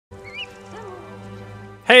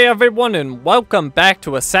Hey everyone, and welcome back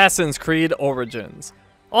to Assassin's Creed Origins.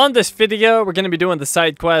 On this video, we're going to be doing the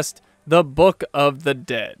side quest, The Book of the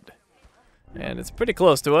Dead. And it's pretty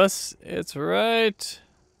close to us. It's right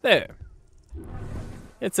there.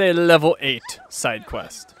 It's a level 8 side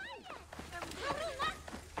quest.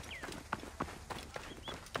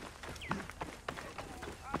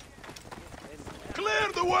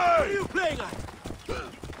 Clear the way! What are you playing at?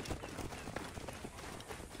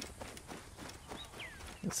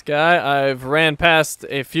 This guy I've ran past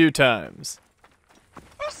a few times.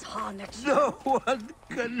 No one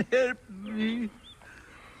can help me.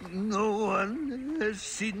 No one has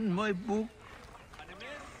seen my book.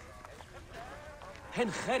 Have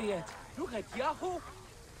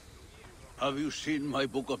you seen my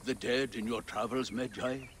Book of the Dead in your travels,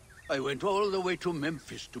 Magi? I went all the way to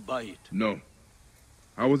Memphis to buy it. No.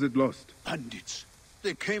 How was it lost? Bandits.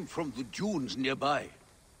 They came from the dunes nearby.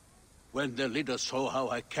 When their leader saw how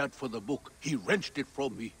I cared for the book, he wrenched it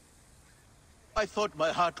from me. I thought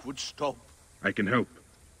my heart would stop. I can help.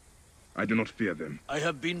 I do not fear them. I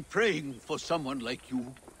have been praying for someone like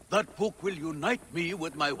you. That book will unite me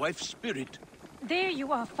with my wife's spirit. There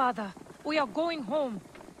you are, Father. We are going home.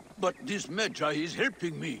 But this Magi is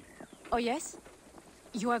helping me. Oh, yes?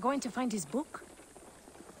 You are going to find his book?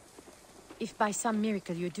 If by some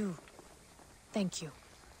miracle you do, thank you.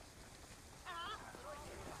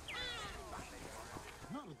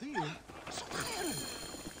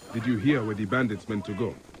 Did you hear where the bandits meant to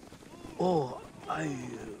go? Oh,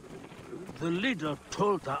 the leader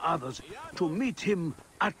told the others to meet him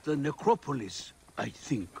at the necropolis, I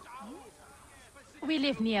think. We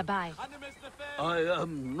live nearby. I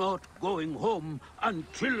am not going home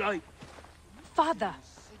until I... Father,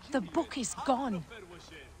 the book is gone.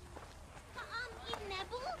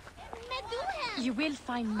 You will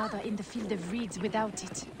find Mother in the field of reeds without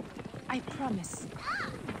it. I promise.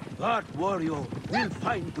 That warrior will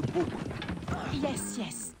find the book. Yes,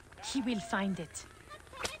 yes. He will find it.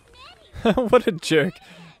 What a jerk.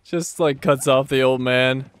 Just like cuts off the old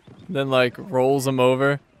man, then like rolls him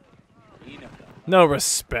over. No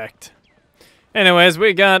respect. Anyways,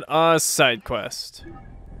 we got our side quest.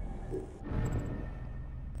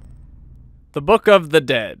 The Book of the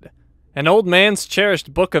Dead. An old man's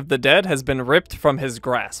cherished Book of the Dead has been ripped from his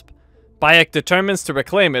grasp. Bayek determines to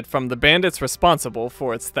reclaim it from the bandits responsible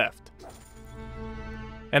for its theft.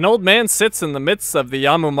 An old man sits in the midst of the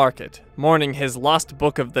Yamu market, mourning his lost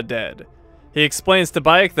Book of the Dead. He explains to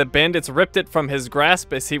Bayek that bandits ripped it from his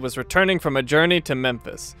grasp as he was returning from a journey to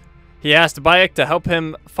Memphis. He asked Bayek to help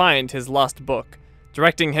him find his lost book,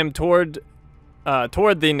 directing him toward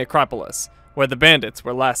the necropolis, where the bandits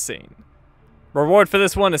were last seen. Reward for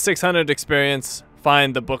this one is 600 experience.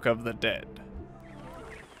 Find the Book of the Dead.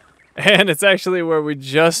 And it's actually where we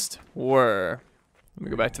just were. Let me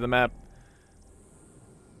go back to the map.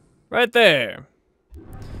 Right there.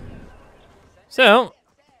 So,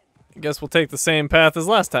 I guess we'll take the same path as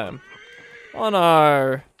last time. On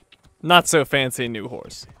our not so fancy new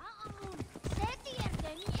horse.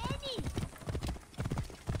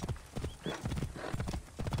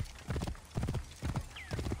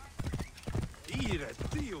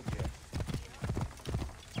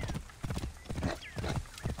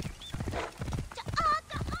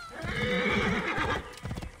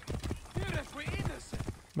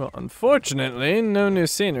 Well, unfortunately, no new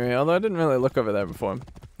scenery, although I didn't really look over there before.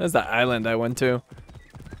 There's that island I went to.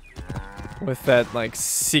 With that, like,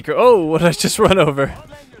 secret... Oh, what did I just run over?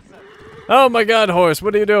 Oh my god, horse,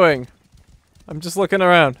 what are you doing? I'm just looking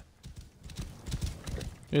around.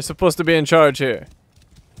 You're supposed to be in charge here.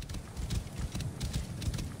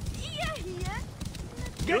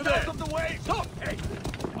 Get out of the way! Stop! Hey,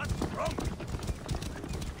 what's wrong?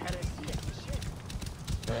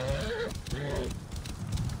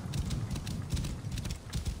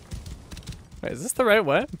 Wait, is this the right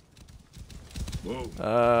way?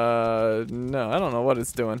 Whoa. No, I don't know what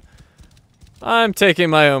it's doing. I'm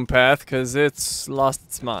taking my own path because it's lost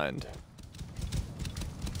its mind.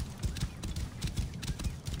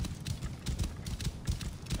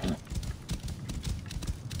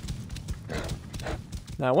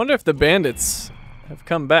 Now, I wonder if the bandits have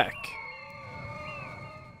come back.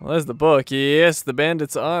 Well, there's the book. Yes, the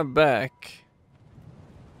bandits are back.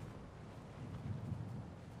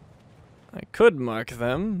 I could mark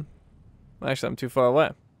them. Actually, I'm too far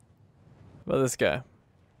away. What about this guy?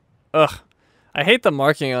 Ugh. I hate the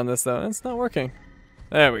marking on this, though. It's not working.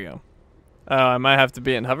 There we go. Oh, I might have to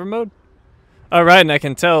be in hover mode? Alright, and I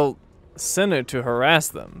can tell Sinner to harass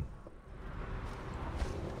them.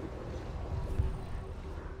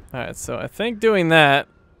 Alright, so I think doing that,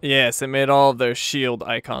 yes, it made all of their shield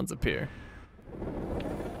icons appear.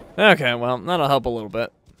 Okay, well, that'll help a little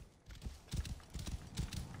bit.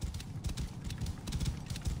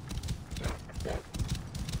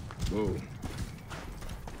 Whoa.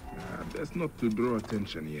 Best not to draw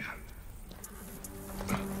attention here.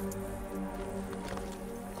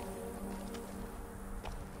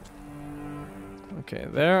 Okay,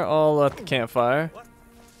 they're all at the campfire.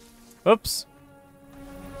 Oops.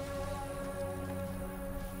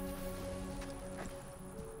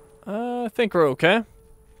 I think we're okay.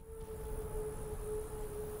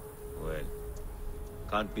 Well,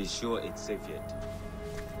 can't be sure it's safe yet.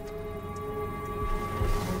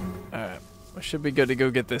 Alright, we should be good to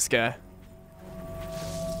go get this guy.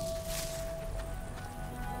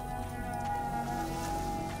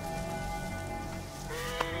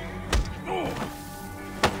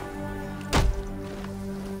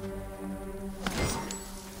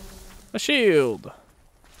 A shield.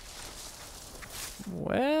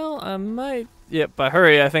 Well, I might... Yep, by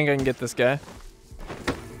hurry, I think I can get this guy.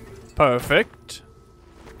 Perfect.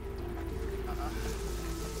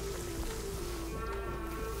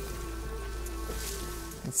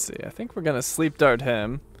 Let's see, I think we're gonna sleep dart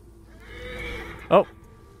him. Oh,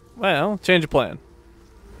 well, change of plan.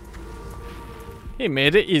 He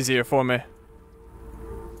made it easier for me.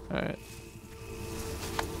 Alright.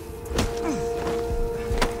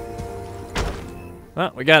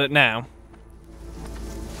 Well, we got it now.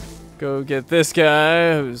 Go get this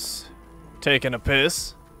guy who's taking a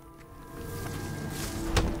piss.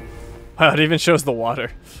 Wow, it even shows the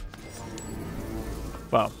water.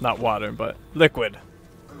 Well, not water, but liquid.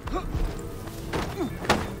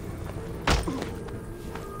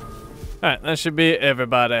 Alright, that should be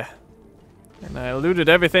everybody. And I looted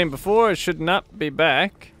everything before, it should not be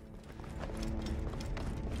back.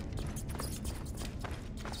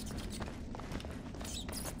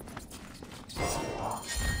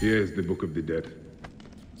 Here is the Book of the Dead.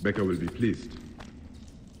 Becca will be pleased.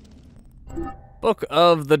 Book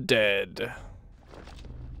of the Dead.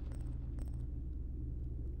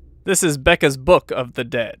 This is Becca's Book of the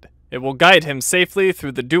Dead. It will guide him safely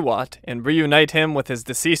through the Duat and reunite him with his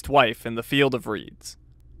deceased wife in the Field of Reeds.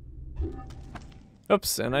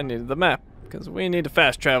 Oops, and I needed the map, because we need to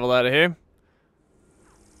fast travel out of here.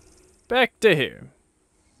 Back to here.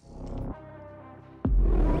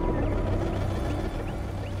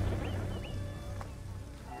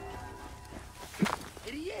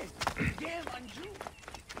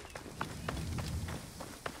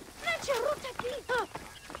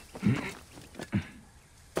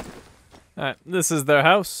 Alright, this is their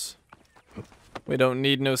house. We don't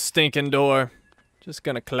need no stinking door. Just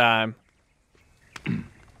gonna climb.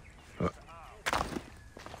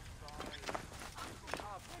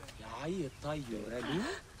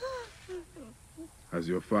 Has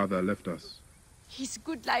your father left us? His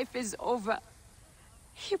good life is over.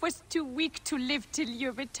 He was too weak to live till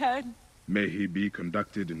you return. May he be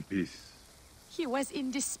conducted in peace. He was in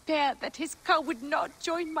despair that his cow would not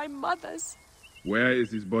join my mother's. Where is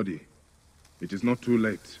his body? It is not too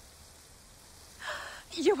late.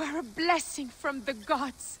 You are a blessing from the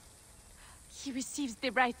gods. He receives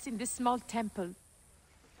the rites in the small temple.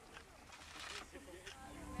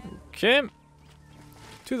 Okay.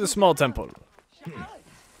 To the small temple.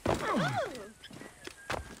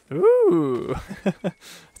 Ooh.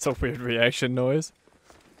 It's a weird reaction noise.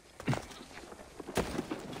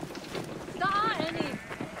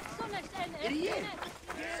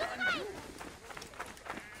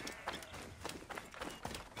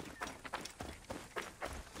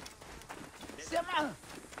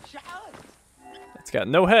 It's got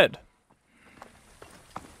no head.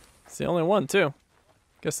 It's the only one, too.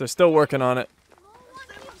 Guess they're still working on it.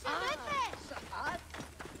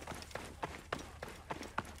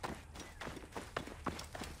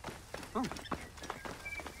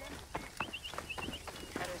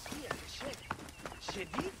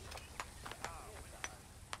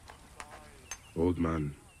 Old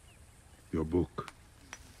man, your book.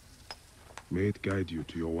 May it guide you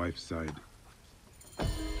to your wife's side.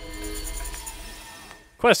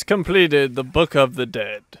 Quest completed, the Book of the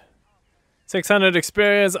Dead. 600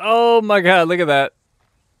 experience. Oh my god, look at that.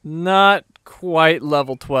 Not quite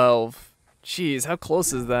level 12. Jeez, how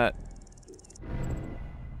close is that?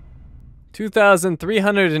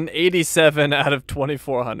 2,387 out of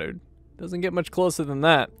 2,400. Doesn't get much closer than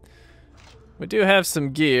that. We do have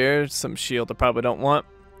some gear, some shield I probably don't want.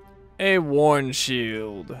 A worn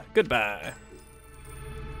shield. Goodbye.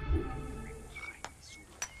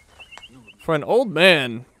 For an old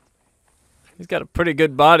man, he's got a pretty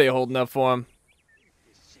good body holding up for him.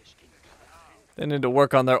 They need to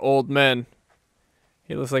work on their old men.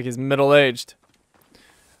 He looks like he's middle-aged.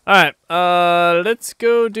 Alright, let's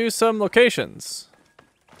go do some locations.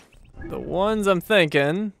 The ones I'm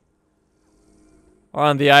thinking are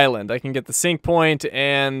on the island. I can get the sync point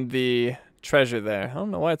and the treasure there. I don't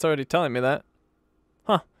know why it's already telling me that.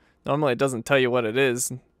 Huh. Normally it doesn't tell you what it is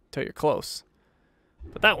until you're close.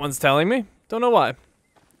 But that one's telling me. Don't know why.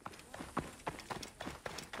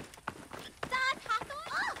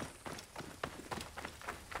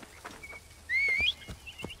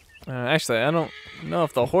 Actually, I don't know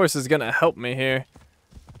if the horse is gonna help me here.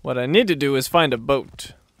 What I need to do is find a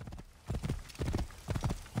boat.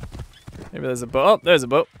 Maybe there's a boat. Oh, there's a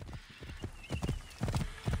boat.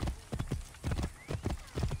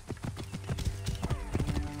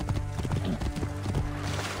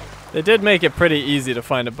 They did make it pretty easy to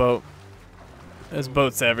find a boat. There's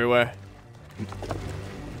boats everywhere.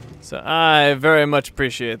 So I very much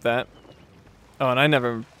appreciate that. Oh, and I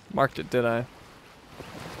never marked it, did I?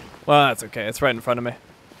 Well, that's okay. It's right in front of me.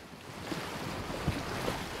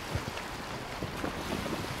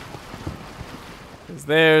 Because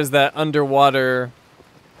there's that underwater...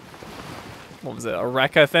 What was it? A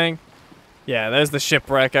wreck, I think? Yeah, there's the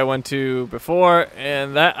shipwreck I went to before.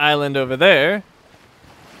 And that island over there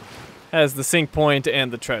has the sync point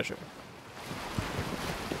and the treasure.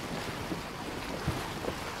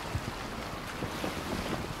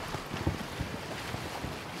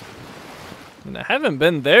 And I haven't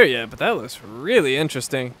been there yet, but that looks really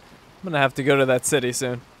interesting. I'm gonna have to go to that city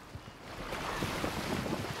soon.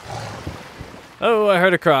 Oh, I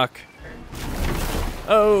heard a croc.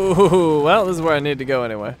 Oh, well, this is where I need to go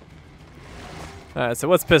anyway. Alright, so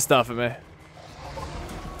what's pissed off at me?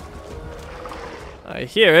 I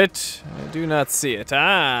hear it. I do not see it.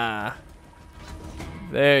 Ah!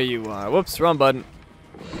 There you are. Whoops, wrong button.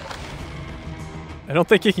 I don't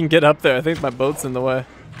think you can get up there. I think my boat's in the way.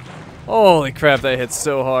 Holy crap, that hit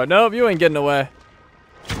so hard. Nope, you ain't getting away.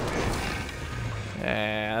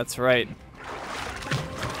 Yeah, that's right.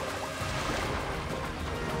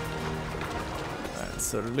 Alright,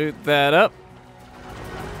 so loot that up.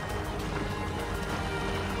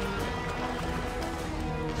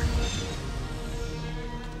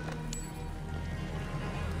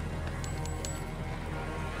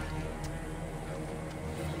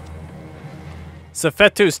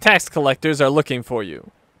 Safetu's tax collectors are looking for you.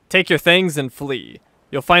 Take your things and flee.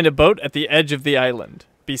 You'll find a boat at the edge of the island.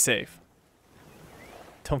 Be safe.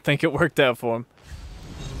 Don't think it worked out for him.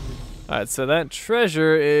 Alright, so that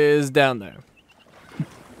treasure is down there.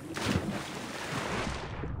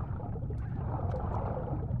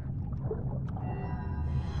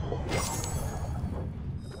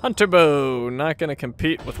 Hunter bow. Not gonna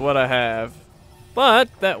compete with what I have. But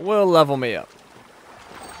that will level me up.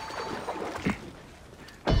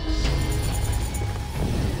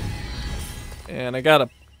 And I got a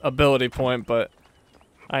ability point, but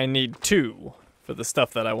I need 2 for the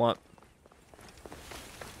stuff that I want.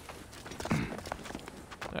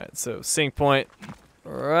 Alright, so sync point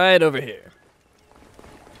right over here.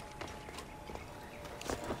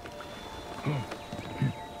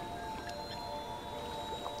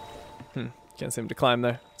 Can't seem to climb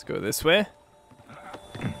there. Let's go this way.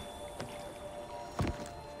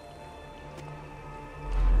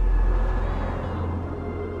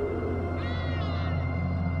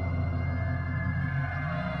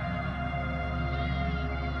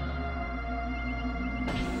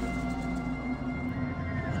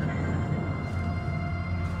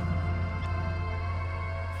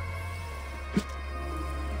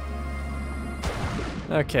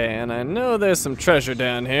 Okay, and I know there's some treasure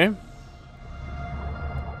down here.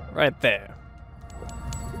 Right there.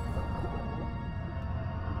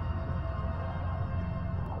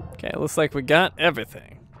 Okay, looks like we got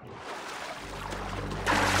everything.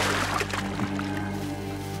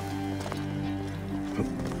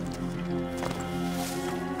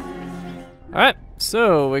 Alright,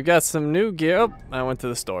 so we got some new gear. Oh, I went to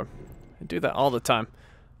the store. I do that all the time.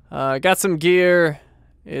 Got some gear.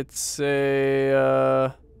 It's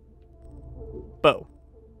a bow.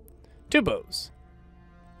 2 bows.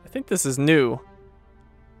 I think this is new.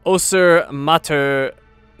 Osir Mater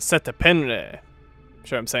Setepenre. I'm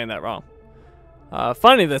sure I'm saying that wrong.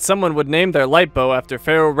 Funny that someone would name their light bow after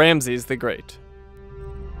Pharaoh Ramses the Great.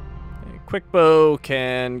 A quick bow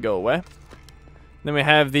can go away. Then we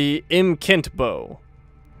have the Imkint bow.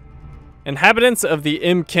 Inhabitants of the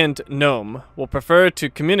Imkint Nome will prefer to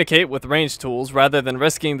communicate with ranged tools rather than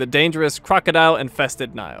risking the dangerous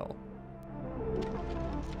crocodile-infested Nile.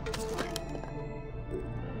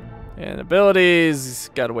 And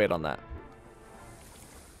abilities, gotta wait on that.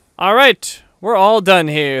 Alright, we're all done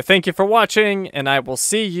here. Thank you for watching, and I will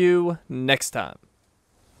see you next time.